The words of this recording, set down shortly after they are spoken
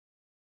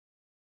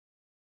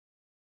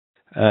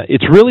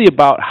It's really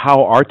about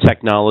how our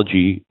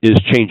technology is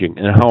changing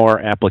and how our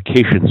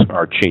applications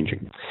are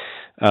changing.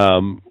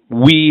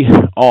 We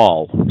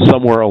all,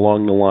 somewhere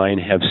along the line,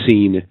 have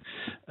seen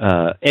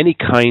any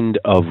kind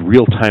of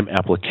real-time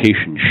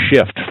application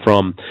shift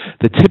from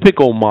the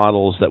typical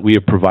models that we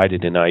have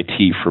provided in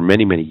IT for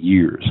many, many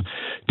years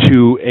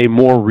to a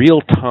more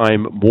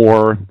real-time,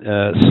 more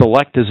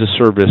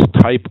select-as-a-service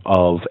type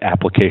of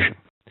application.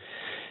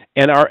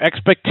 And our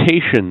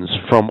expectations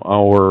from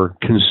our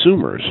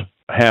consumers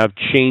have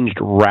changed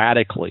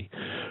radically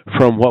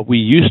from what we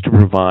used to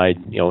provide,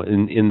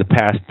 in the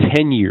past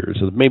 10 years,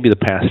 or maybe the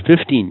past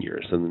 15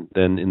 years, and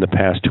then in the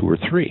past 2 or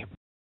 3.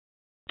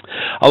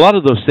 A lot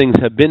of those things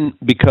have been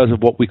because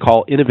of what we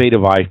call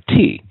innovative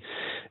IT.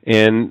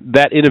 And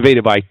that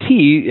innovative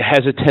IT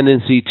has a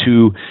tendency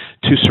to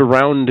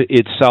surround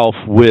itself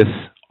with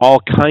all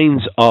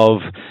kinds of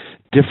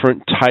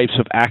different types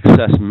of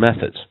access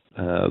methods.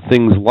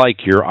 Things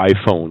like your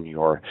iPhone,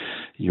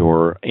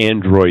 your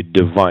Android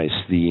device,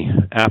 the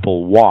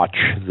Apple Watch,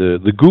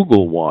 the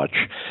Google Watch,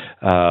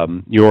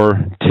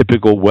 your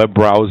typical web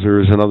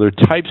browsers and other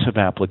types of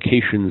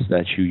applications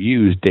that you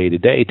use day to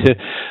day to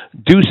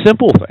do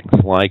simple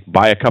things like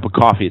buy a cup of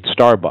coffee at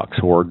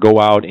Starbucks, or go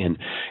out and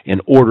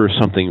order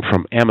something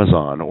from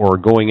Amazon, or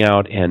going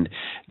out and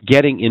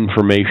getting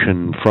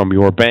information from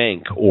your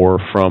bank or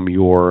from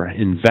your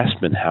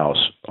investment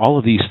house. All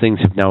of these things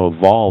have now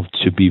evolved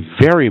to be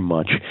very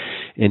much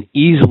an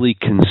easily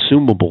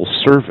consumable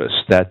service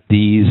that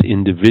these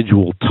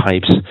individual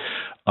types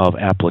of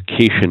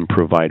application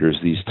providers,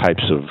 these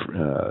types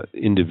of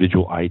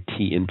individual IT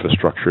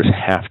infrastructures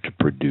have to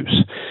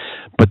produce.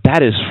 But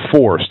that has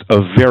forced a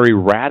very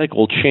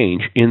radical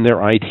change in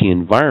their IT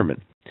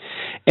environment.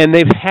 And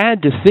they've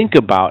had to think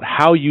about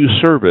how you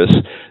service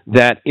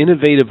that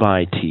innovative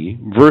IT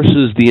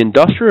versus the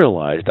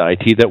industrialized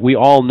IT that we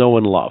all know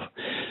and love.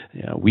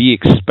 We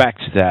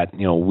expect that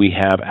we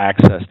have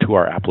access to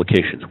our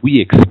applications. We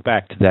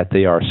expect that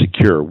they are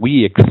secure.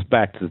 We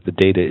expect that the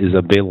data is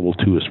available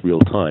to us real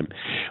time.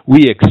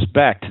 We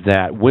expect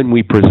that when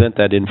we present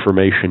that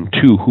information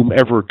to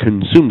whomever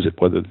consumes it,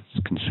 whether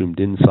it's consumed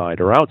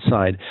inside or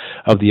outside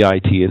of the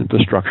IT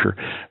infrastructure,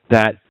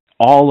 that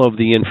all of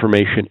the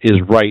information is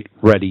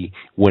ready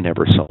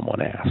whenever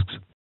someone asks.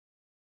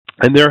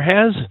 And there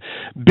has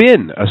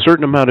been a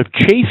certain amount of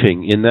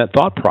chafing in that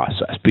thought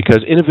process because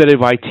innovative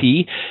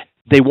IT,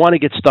 they want to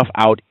get stuff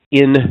out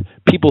in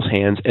people's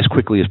hands as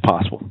quickly as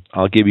possible.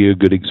 I'll give you a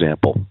good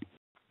example.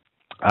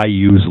 I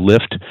use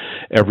Lyft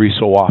every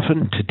so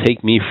often to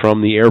take me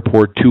from the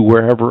airport to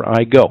wherever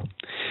I go.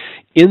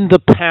 In the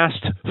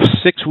past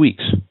 6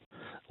 weeks,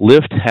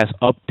 Lyft has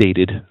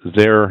updated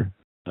their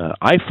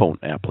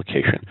iPhone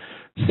application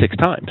 6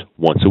 times,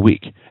 once a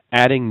week,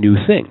 adding new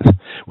things,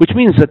 which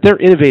means that their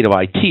innovative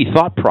IT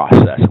thought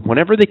process,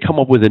 whenever they come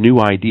up with a new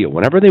idea,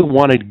 whenever they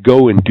want to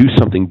go and do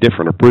something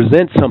different or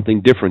present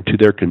something different to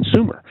their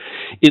consumer,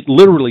 it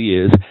literally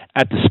is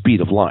at the speed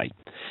of light.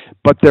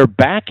 But their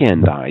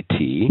back-end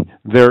IT,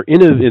 their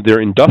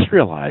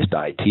industrialized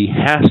IT,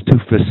 has to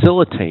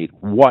facilitate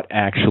what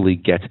actually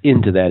gets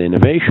into that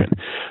innovation.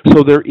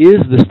 So there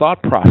is this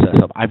thought process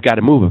of, I've got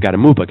to move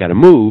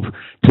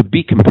to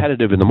be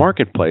competitive in the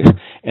marketplace,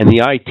 and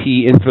the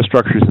IT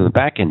infrastructures in the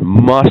back-end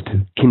must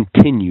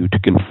continue to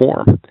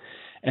conform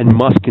and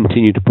must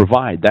continue to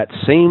provide that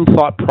same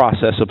thought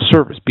process of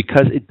service,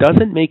 because it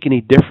doesn't make any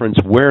difference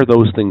where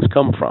those things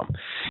come from.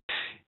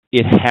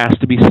 It has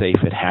to be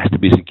safe, it has to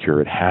be secure,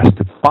 it has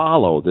to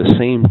follow the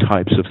same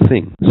types of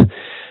things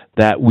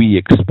that we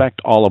expect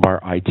all of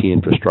our IT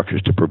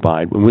infrastructures to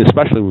provide,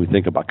 especially when we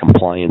think about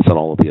compliance and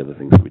all of the other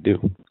things that we do.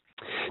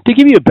 To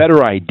give you a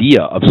better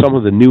idea of some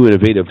of the new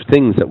innovative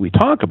things that we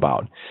talk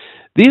about,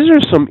 these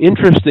are some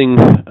interesting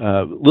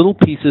little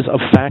pieces of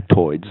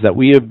factoids that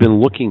we have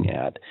been looking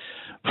at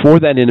for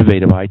that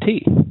innovative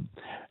IT.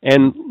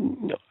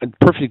 And a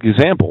perfect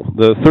example,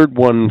 the third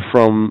one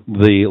from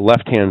the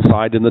left-hand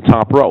side in the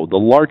top row, the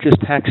largest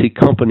taxi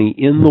company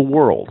in the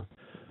world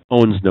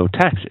owns no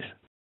taxis.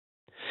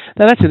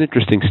 Now, that's an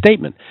interesting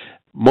statement.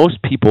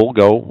 Most people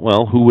go,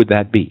 well, who would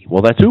that be?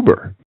 Well, that's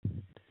Uber.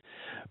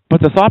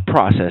 But the thought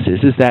process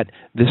is that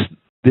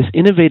this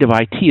innovative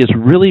IT is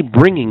really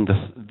bringing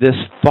this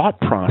thought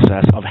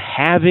process of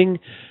having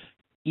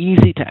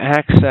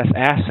easy-to-access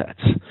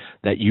assets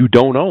that you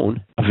don't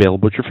own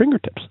available at your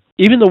fingertips.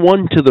 Even the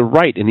one to the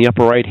right in the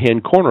upper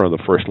right-hand corner of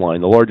the first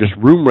line, the largest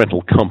room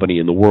rental company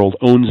in the world,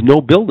 owns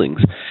no buildings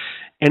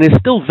and is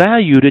still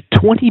valued at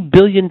 $20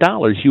 billion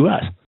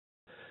U.S.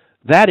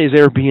 That is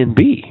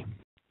Airbnb.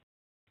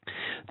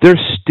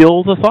 There's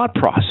still the thought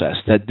process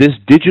that this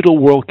digital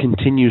world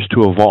continues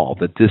to evolve,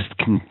 that this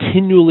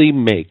continually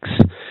makes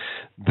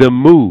the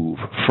move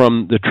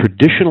from the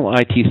traditional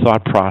IT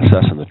thought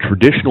process and the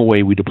traditional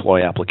way we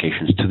deploy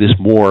applications to this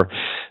more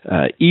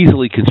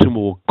easily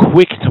consumable,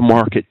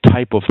 quick-to-market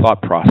type of thought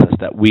process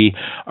that we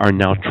are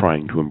now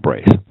trying to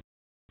embrace.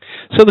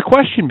 So the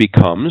question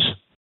becomes,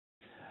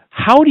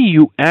 how do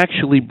you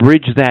actually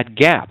bridge that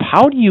gap?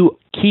 How do you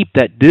keep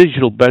that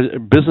digital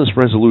business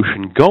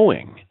resolution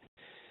going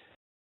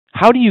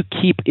How do you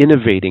keep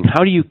innovating?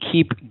 How do you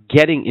keep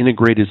getting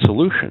integrated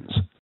solutions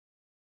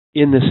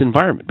in this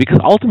environment? Because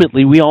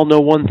ultimately, we all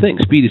know one thing: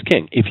 speed is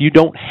king. If you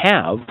don't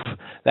have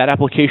that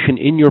application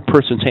in your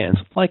person's hands,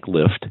 like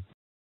Lyft,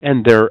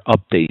 and their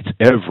updates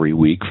every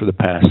week for the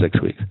past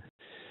 6 weeks,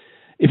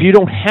 if you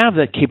don't have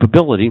that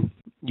capability,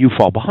 you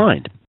fall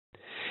behind.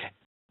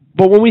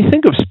 But when we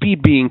think of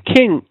speed being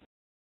king,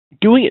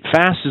 doing it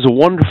fast is a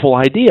wonderful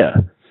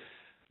idea.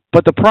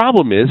 But the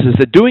problem is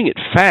that doing it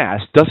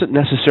fast doesn't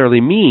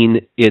necessarily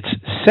mean it's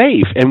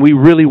safe, and we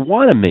really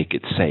want to make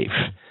it safe.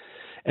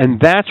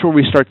 And that's where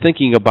we start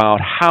thinking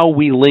about how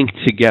we link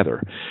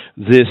together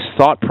this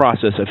thought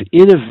process of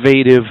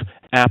innovative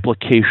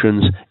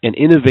applications and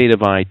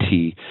innovative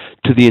IT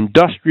to the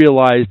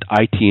industrialized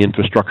IT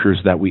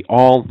infrastructures that we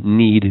all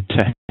need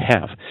to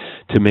have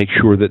to make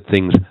sure that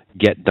things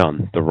get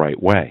done the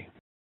right way.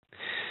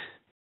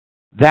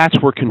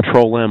 That's where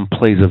Control-M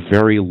plays a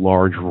very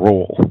large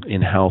role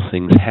in how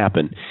things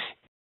happen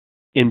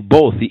in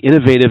both the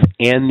innovative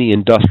and the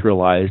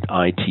industrialized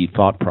IT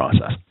thought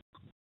process.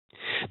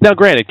 Now,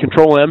 granted,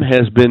 Control-M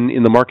has been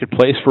in the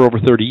marketplace for over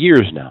 30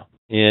 years now,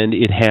 and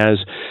it has,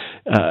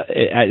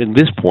 at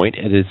this point,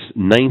 at its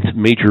 9th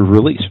major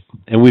release.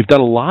 And we've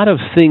done a lot of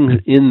things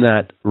in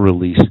that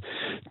release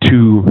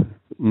to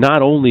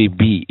not only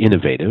be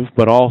innovative,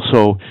 but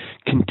also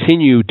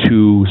continue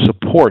to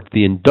support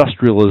the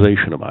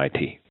industrialization of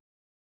IT.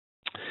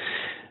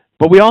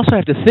 But we also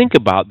have to think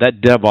about that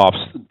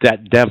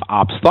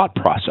DevOps thought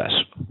process,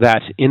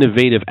 that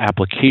innovative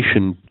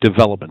application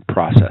development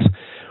process.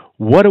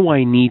 What do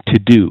I need to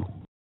do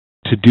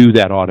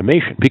that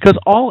automation? Because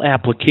all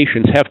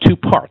applications have two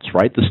parts,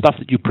 right? The stuff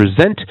that you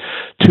present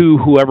to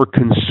whoever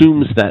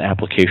consumes that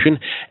application,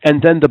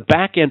 and then the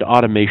back-end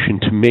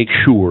automation to make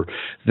sure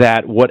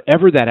that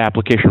whatever that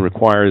application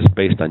requires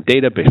based on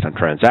data, based on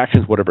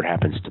transactions, whatever it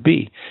happens to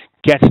be,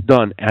 gets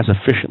done as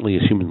efficiently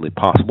as humanly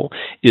possible,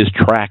 is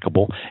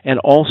trackable, and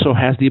also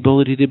has the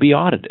ability to be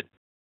audited.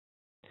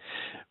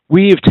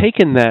 We have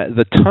taken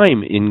the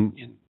time in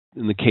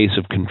the case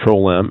of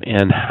Control-M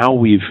and how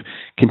we've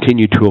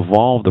continued to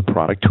evolve the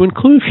product to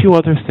include a few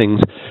other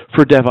things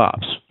for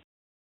DevOps.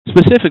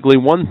 Specifically,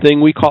 one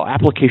thing we call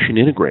Application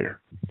Integrator.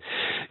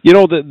 You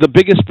know, the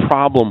biggest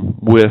problem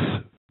with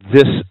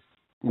this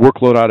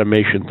workload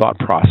automation thought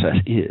process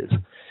is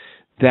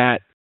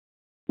that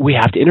we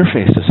have to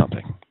interface to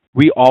something.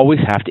 We always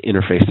have to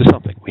interface to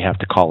something. We have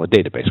to call a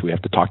database. We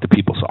have to talk to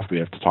PeopleSoft. We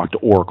have to talk to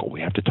Oracle.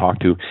 We have to talk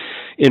to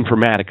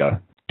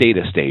Informatica,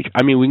 DataStage.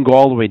 I mean, we can go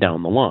all the way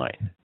down the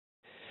line.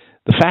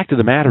 The fact of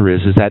the matter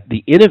is that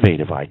the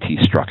innovative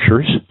IT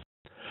structures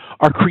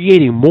are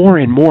creating more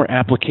and more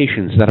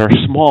applications that are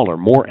smaller,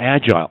 more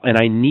agile, and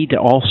I need to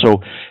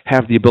also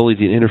have the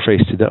ability to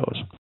interface to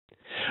those.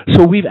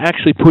 So we've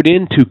actually put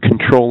into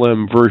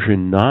Control-M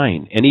version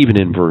 9, and even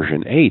in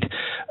version 8,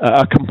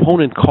 a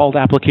component called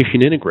Application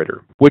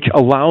Integrator, which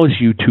allows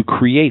you to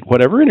create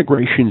whatever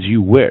integrations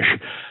you wish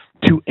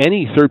to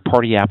any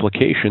third-party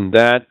application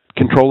that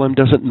Control-M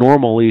doesn't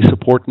normally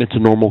support in its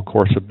normal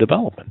course of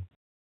development.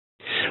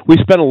 We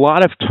spent a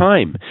lot of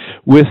time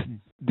with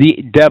the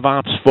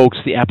DevOps folks,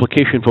 the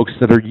application folks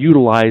that are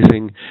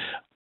utilizing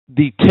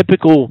the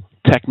typical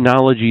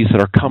technologies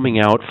that are coming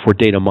out for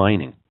data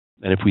mining.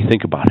 And if we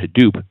think about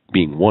Hadoop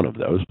being one of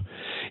those,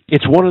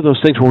 it's one of those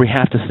things where we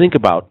have to think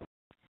about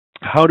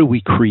how do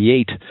we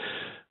create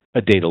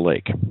a data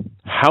lake?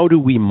 How do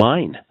we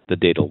mine the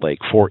data lake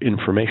for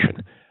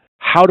information?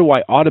 How do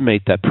I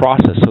automate that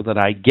process so that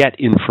I get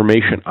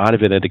information out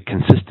of it at a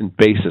consistent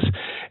basis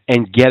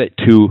and get it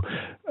to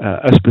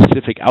a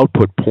specific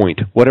output point,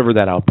 whatever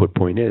that output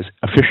point is,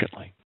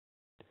 efficiently?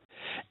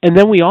 And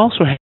then we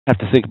also have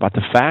to think about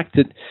the fact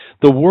that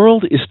the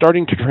world is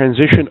starting to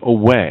transition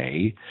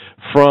away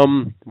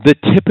from the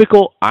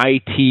typical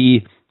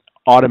IT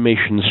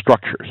automation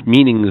structures,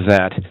 meaning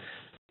that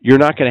you're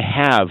not going to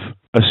have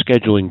a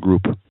scheduling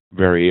group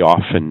very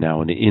often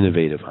now in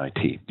innovative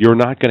IT. You're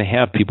not going to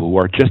have people who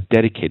are just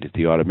dedicated to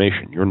the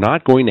automation. You're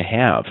not going to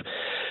have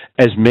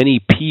as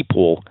many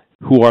people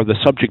who are the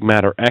subject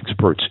matter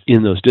experts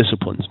in those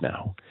disciplines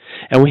now.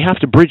 And we have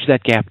to bridge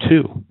that gap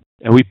too.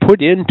 And we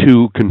put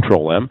into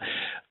Control-M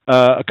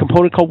a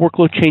component called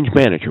Workload Change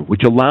Manager,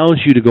 which allows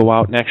you to go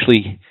out and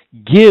actually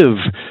give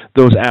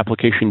those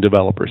application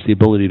developers the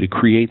ability to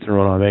create their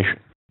own automation,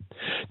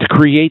 to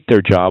create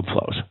their job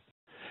flows,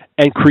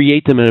 and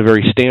create them in a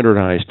very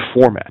standardized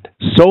format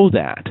so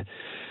that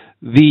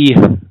the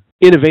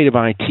innovative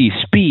IT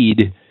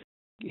speed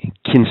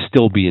can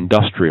still be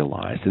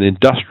industrialized, and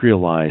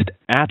industrialized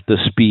at the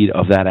speed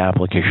of that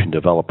application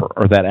developer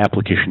or that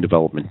application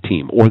development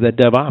team or that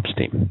DevOps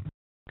team.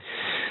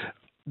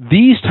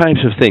 These types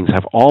of things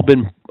have all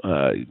been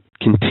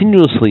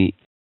continuously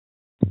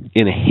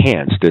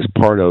enhanced as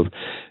part of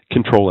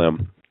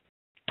Control-M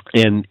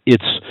and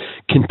its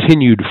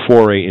continued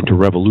foray into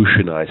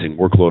revolutionizing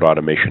workload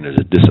automation as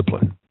a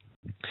discipline.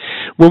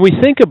 When we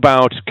think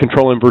about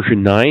Control M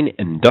version 9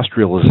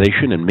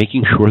 industrialization and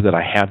making sure that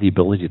I have the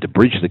ability to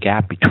bridge the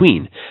gap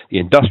between the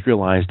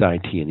industrialized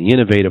IT and the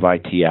innovative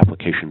IT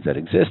applications that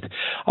exist,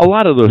 a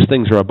lot of those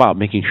things are about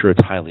making sure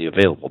it's highly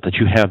available, that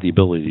you have the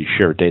ability to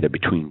share data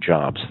between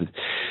jobs, that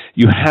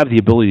you have the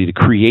ability to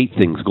create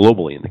things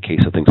globally in the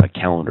case of things like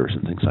calendars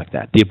and things like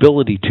that, the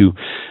ability to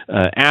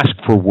ask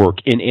for work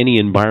in any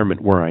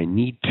environment where I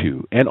need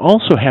to, and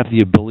also have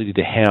the ability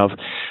to have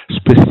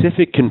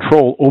specific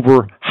control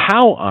over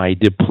how I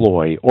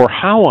deploy or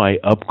how I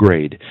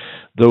upgrade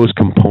those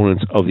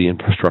components of the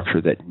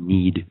infrastructure that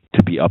need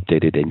to be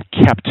updated and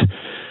kept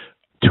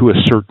to a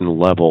certain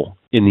level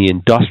in the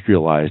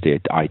industrialized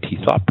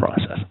IT thought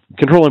process.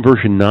 Control M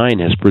version 9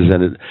 has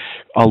presented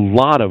a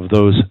lot of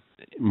those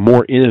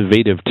more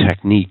innovative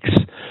techniques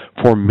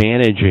for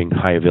managing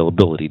high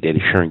availability data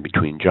sharing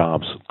between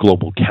jobs,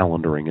 global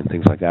calendaring, and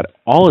things like that,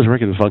 all as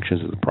regular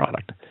functions of the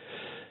product.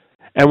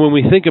 And when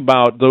we think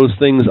about those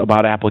things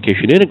about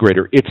Application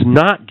Integrator, it's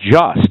not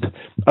just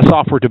a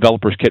software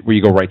developer's kit where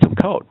you go write some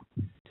code.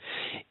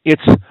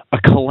 It's a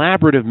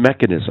collaborative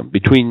mechanism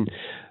between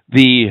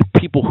the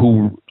people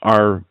who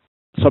are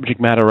subject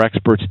matter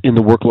experts in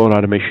the workload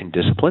automation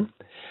discipline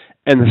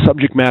and the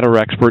subject matter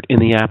expert in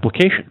the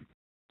application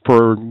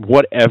for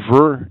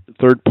whatever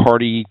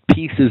third-party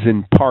pieces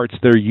and parts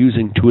they're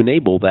using to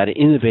enable that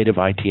innovative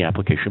IT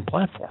application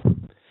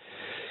platform.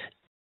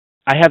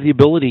 I have the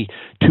ability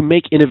to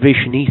make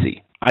innovation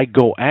easy. I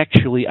go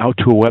actually out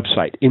to a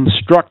website,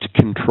 instruct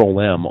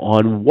Control M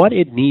on what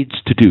it needs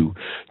to do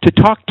to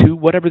talk to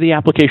whatever the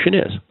application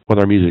is,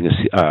 whether I'm using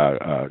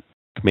a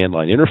command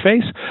line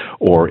interface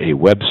or a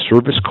web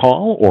service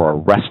call or a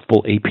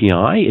RESTful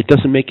API. It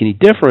doesn't make any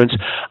difference.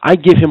 I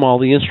give him all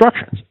the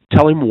instructions,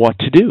 tell him what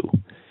to do.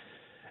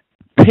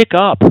 Pick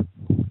up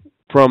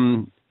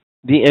from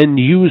the end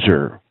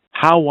user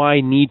how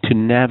I need to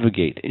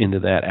navigate into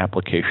that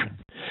application,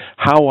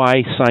 how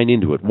I sign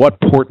into it, what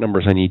port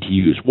numbers I need to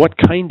use, what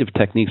kind of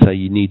techniques I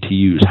need to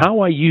use, how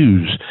I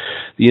use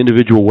the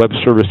individual web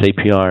service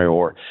API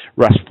or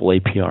RESTful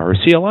API or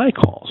CLI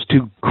calls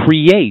to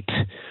create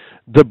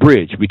the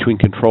bridge between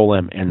Control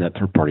M and that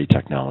third-party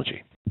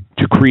technology,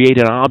 to create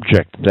an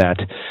object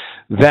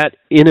that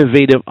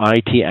innovative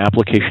IT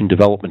application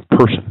development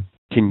person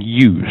can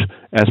use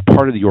as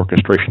part of the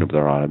orchestration of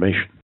their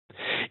automation.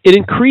 It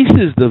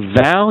increases the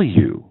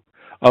value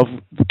of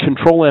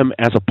Control M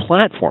as a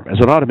platform, as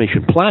an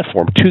automation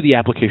platform, to the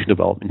application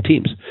development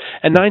teams.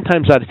 And 9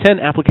 times out of 10,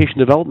 application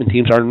development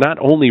teams are not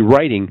only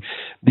writing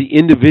the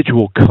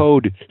individual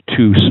code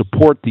to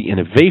support the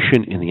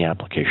innovation in the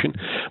application,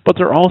 but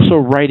they're also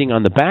writing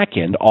on the back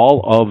end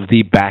all of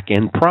the back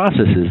end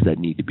processes that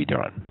need to be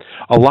done.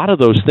 A lot of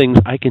those things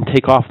I can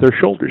take off their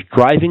shoulders,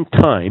 driving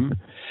time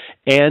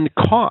and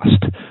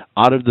cost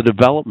out of the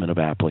development of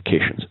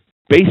applications,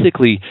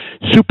 basically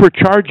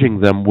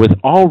supercharging them with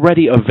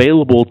already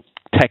available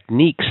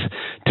techniques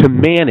to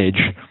manage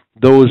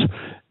those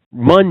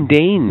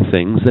mundane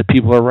things that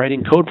people are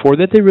writing code for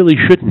that they really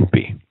shouldn't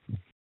be.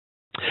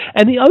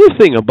 And the other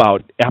thing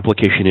about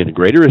Application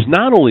Integrator is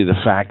not only the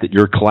fact that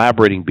you're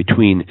collaborating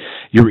between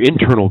your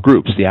internal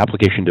groups, the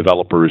application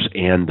developers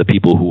and the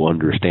people who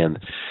understand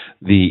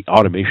the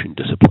automation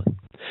discipline,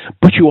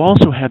 but you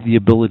also have the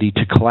ability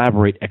to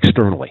collaborate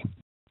externally.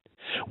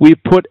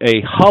 We've put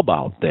a hub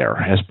out there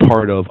as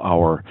part of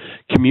our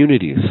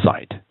community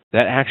site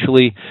that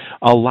actually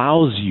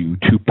allows you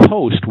to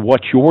post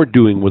what you're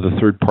doing with a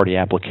third-party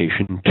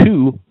application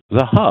to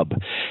the hub,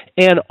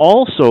 and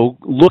also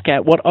look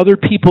at what other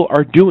people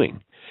are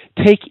doing.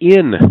 Take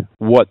in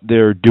what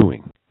they're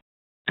doing,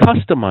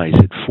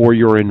 customize it for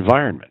your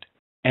environment,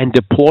 and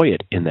deploy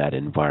it in that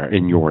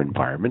in your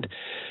environment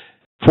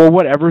for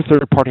whatever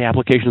third-party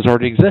applications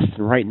already exist.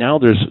 And right now,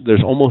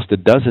 there's almost a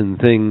dozen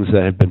things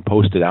that have been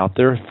posted out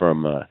there,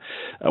 from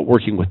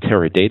working with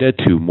Teradata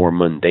to more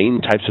mundane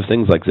types of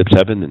things like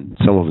Zip7 and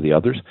some of the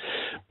others.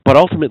 But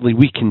ultimately,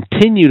 we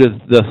continue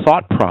the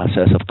thought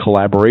process of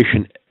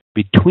collaboration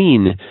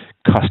between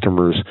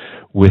customers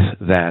with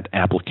that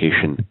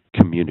application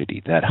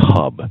community, that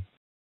hub.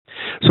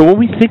 So when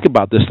we think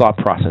about this thought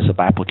process of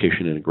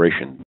application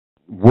integration,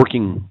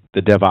 working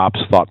the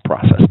DevOps thought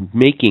process,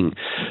 making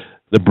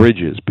the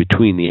bridges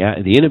between the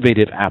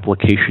innovative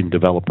application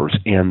developers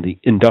and the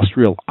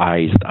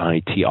industrialized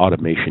IT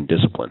automation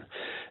discipline,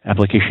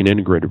 Application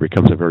Integrator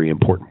becomes a very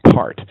important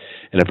part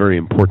and a very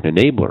important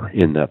enabler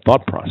in that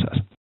thought process.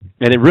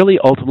 And it really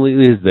ultimately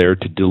is there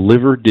to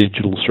deliver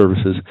digital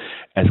services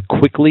as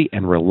quickly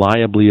and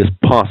reliably as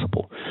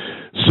possible.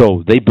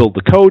 So they build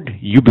the code,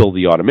 you build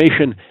the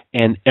automation,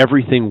 and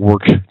everything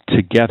works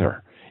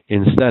together.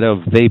 Instead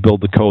of they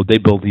build the code, they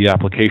build the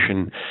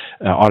application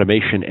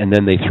automation, and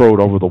then they throw it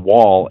over the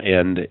wall,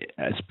 and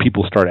as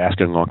people start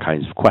asking all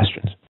kinds of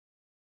questions.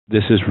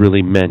 This is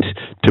really meant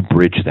to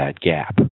bridge that gap.